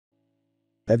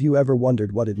Have you ever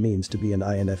wondered what it means to be an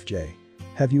INFJ?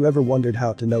 Have you ever wondered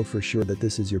how to know for sure that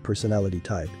this is your personality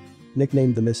type?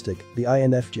 Nicknamed the Mystic, the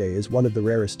INFJ is one of the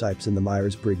rarest types in the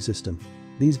Myers-Briggs system.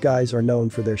 These guys are known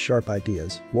for their sharp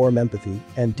ideas, warm empathy,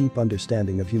 and deep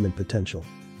understanding of human potential.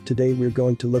 Today we're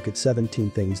going to look at 17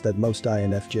 things that most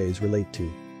INFJs relate to.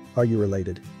 Are you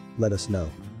related? Let us know.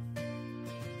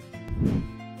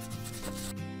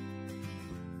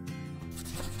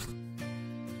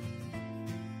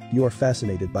 You are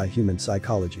fascinated by human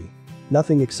psychology.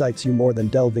 Nothing excites you more than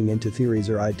delving into theories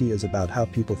or ideas about how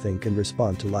people think and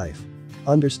respond to life.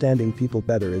 Understanding people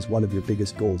better is one of your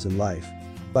biggest goals in life.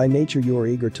 By nature you are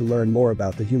eager to learn more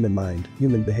about the human mind,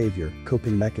 human behavior,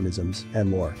 coping mechanisms, and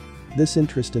more. This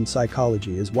interest in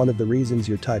psychology is one of the reasons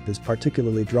your type is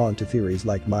particularly drawn to theories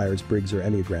like Myers-Briggs or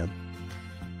Enneagram.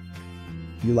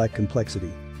 You like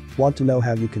complexity. Want to know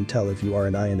how you can tell if you are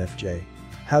an INFJ?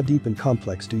 How deep and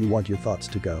complex do you want your thoughts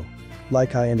to go?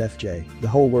 Like INFJ, the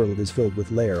whole world is filled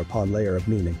with layer upon layer of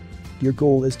meaning. Your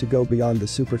goal is to go beyond the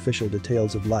superficial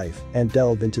details of life and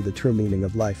delve into the true meaning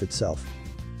of life itself.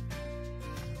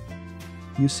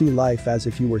 You see life as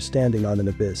if you were standing on an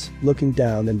abyss, looking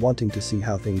down and wanting to see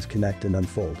how things connect and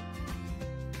unfold.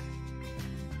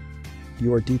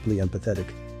 You are deeply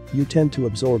empathetic. You tend to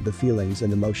absorb the feelings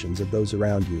and emotions of those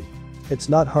around you. It's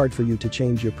not hard for you to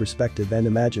change your perspective and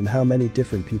imagine how many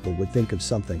different people would think of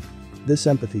something. This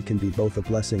empathy can be both a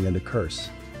blessing and a curse.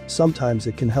 Sometimes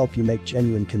it can help you make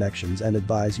genuine connections and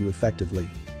advise you effectively.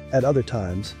 At other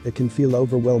times, it can feel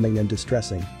overwhelming and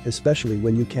distressing, especially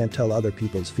when you can't tell other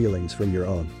people's feelings from your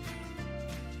own.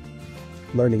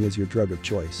 Learning is your drug of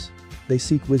choice. They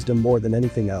seek wisdom more than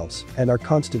anything else and are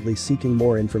constantly seeking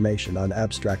more information on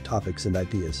abstract topics and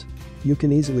ideas. You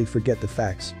can easily forget the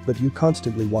facts, but you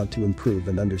constantly want to improve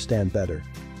and understand better.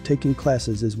 Taking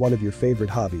classes is one of your favorite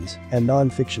hobbies, and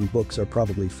non-fiction books are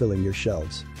probably filling your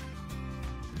shelves.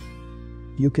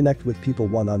 You connect with people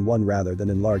one-on-one rather than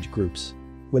in large groups.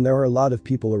 When there are a lot of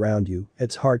people around you,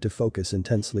 it's hard to focus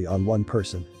intensely on one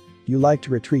person. You like to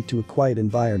retreat to a quiet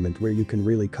environment where you can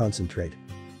really concentrate.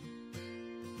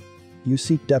 You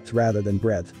seek depth rather than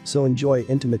breadth, so enjoy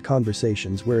intimate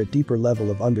conversations where a deeper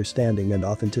level of understanding and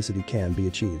authenticity can be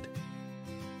achieved.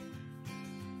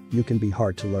 You can be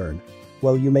hard to learn.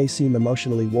 While you may seem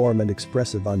emotionally warm and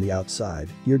expressive on the outside,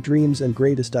 your dreams and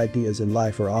greatest ideas in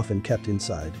life are often kept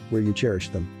inside, where you cherish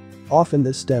them. Often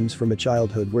this stems from a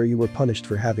childhood where you were punished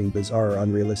for having bizarre or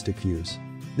unrealistic views.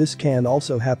 This can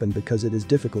also happen because it is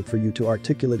difficult for you to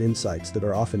articulate insights that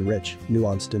are often rich,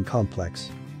 nuanced and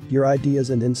complex. Your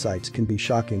ideas and insights can be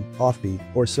shocking, offbeat,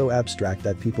 or so abstract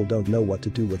that people don't know what to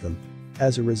do with them.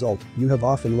 As a result, you have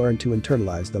often learned to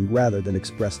internalize them rather than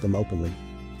express them openly.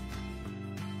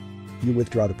 You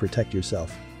withdraw to protect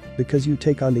yourself. Because you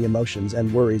take on the emotions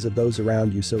and worries of those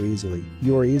around you so easily,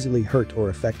 you are easily hurt or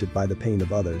affected by the pain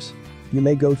of others. You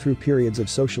may go through periods of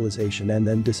socialization and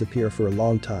then disappear for a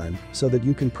long time so that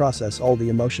you can process all the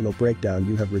emotional breakdown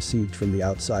you have received from the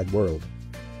outside world.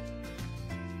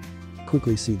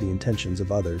 Quickly see the intentions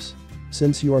of others.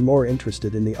 Since you are more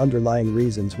interested in the underlying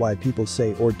reasons why people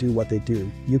say or do what they do,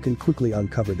 you can quickly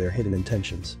uncover their hidden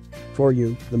intentions. For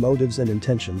you, the motives and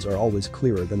intentions are always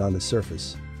clearer than on the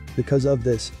surface. Because of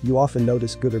this, you often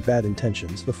notice good or bad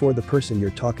intentions before the person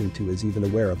you're talking to is even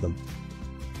aware of them.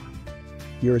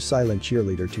 You're a silent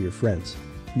cheerleader to your friends.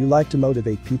 You like to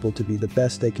motivate people to be the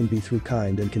best they can be through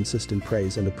kind and consistent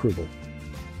praise and approval.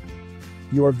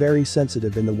 You are very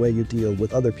sensitive in the way you deal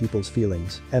with other people's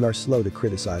feelings and are slow to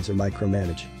criticize or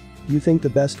micromanage. You think the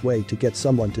best way to get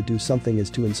someone to do something is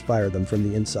to inspire them from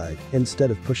the inside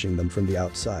instead of pushing them from the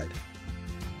outside.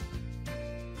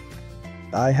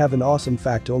 I have an awesome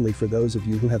fact only for those of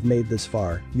you who have made this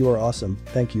far. You are awesome,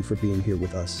 thank you for being here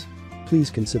with us. Please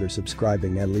consider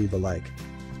subscribing and leave a like.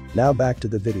 Now back to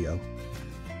the video.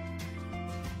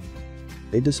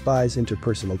 They despise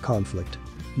interpersonal conflict.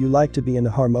 You like to be in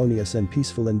a harmonious and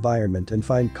peaceful environment and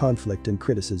find conflict and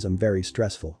criticism very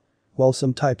stressful. While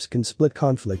some types can split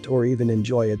conflict or even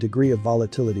enjoy a degree of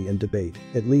volatility and debate,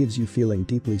 it leaves you feeling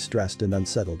deeply stressed and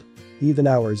unsettled. Even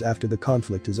hours after the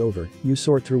conflict is over, you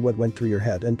sort through what went through your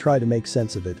head and try to make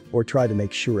sense of it or try to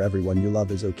make sure everyone you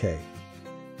love is okay.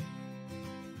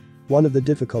 One of the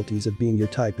difficulties of being your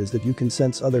type is that you can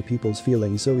sense other people's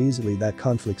feelings so easily that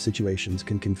conflict situations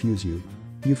can confuse you.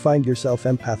 You find yourself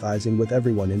empathizing with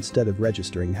everyone instead of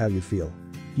registering how you feel.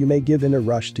 You may give in a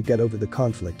rush to get over the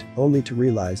conflict, only to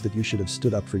realize that you should have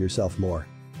stood up for yourself more.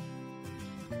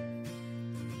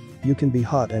 You can be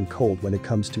hot and cold when it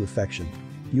comes to affection.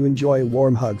 You enjoy a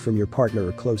warm hug from your partner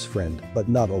or close friend, but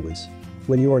not always.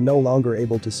 When you are no longer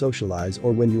able to socialize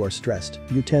or when you are stressed,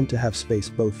 you tend to have space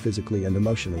both physically and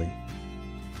emotionally.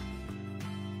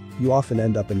 You often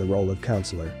end up in the role of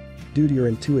counselor. Due to your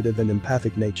intuitive and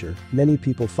empathic nature, many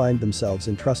people find themselves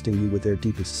entrusting you with their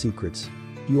deepest secrets.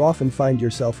 You often find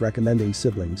yourself recommending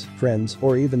siblings, friends,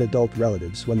 or even adult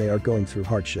relatives when they are going through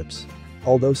hardships.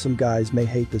 Although some guys may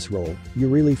hate this role, you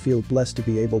really feel blessed to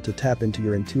be able to tap into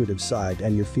your intuitive side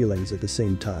and your feelings at the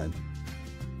same time.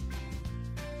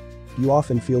 You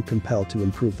often feel compelled to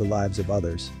improve the lives of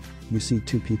others. You see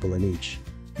two people in each.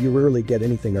 You rarely get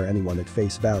anything or anyone at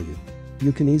face value.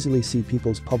 You can easily see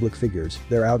people's public figures,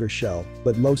 their outer shell,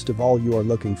 but most of all you are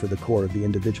looking for the core of the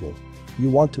individual. You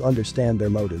want to understand their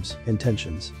motives,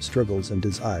 intentions, struggles and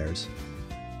desires.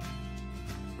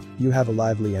 You have a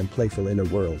lively and playful inner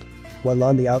world. While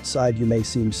on the outside you may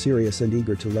seem serious and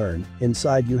eager to learn,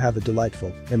 inside you have a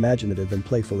delightful, imaginative and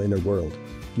playful inner world.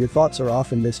 Your thoughts are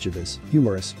often mischievous,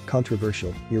 humorous,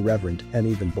 controversial, irreverent, and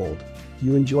even bold.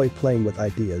 You enjoy playing with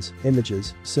ideas,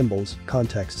 images, symbols,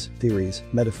 contexts, theories,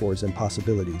 metaphors and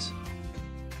possibilities.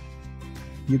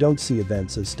 You don't see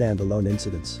events as standalone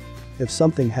incidents. If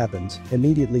something happens,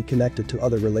 immediately connect it to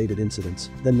other related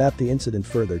incidents, then map the incident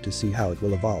further to see how it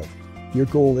will evolve. Your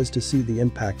goal is to see the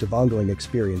impact of ongoing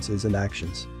experiences and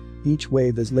actions. Each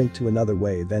wave is linked to another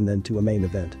wave and then to a main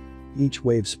event. Each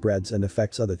wave spreads and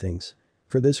affects other things.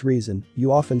 For this reason,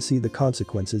 you often see the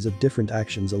consequences of different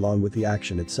actions along with the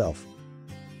action itself.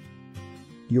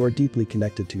 You are deeply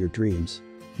connected to your dreams.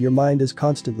 Your mind is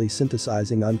constantly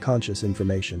synthesizing unconscious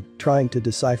information, trying to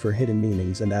decipher hidden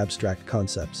meanings and abstract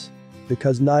concepts.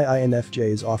 Because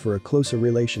INFJs offer a closer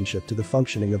relationship to the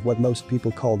functioning of what most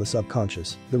people call the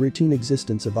subconscious, the routine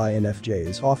existence of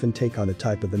INFJs often take on a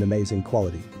type of an amazing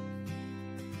quality.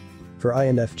 For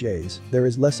INFJs, there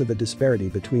is less of a disparity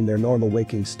between their normal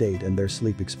waking state and their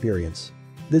sleep experience.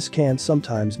 This can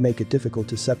sometimes make it difficult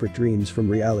to separate dreams from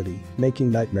reality, making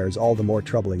nightmares all the more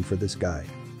troubling for this guy.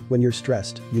 When you're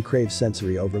stressed, you crave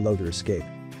sensory overload or escape.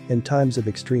 In times of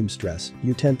extreme stress,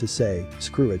 you tend to say,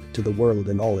 screw it, to the world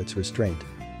and all its restraint.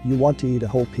 You want to eat a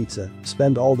whole pizza,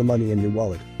 spend all the money in your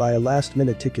wallet, buy a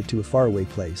last-minute ticket to a faraway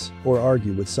place, or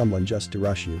argue with someone just to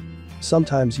rush you.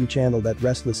 Sometimes you channel that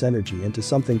restless energy into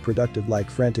something productive like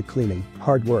frantic cleaning,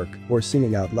 hard work, or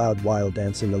singing out loud while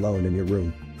dancing alone in your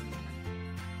room.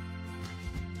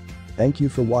 Thank you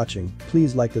for watching,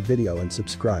 please like the video and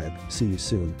subscribe, see you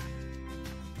soon.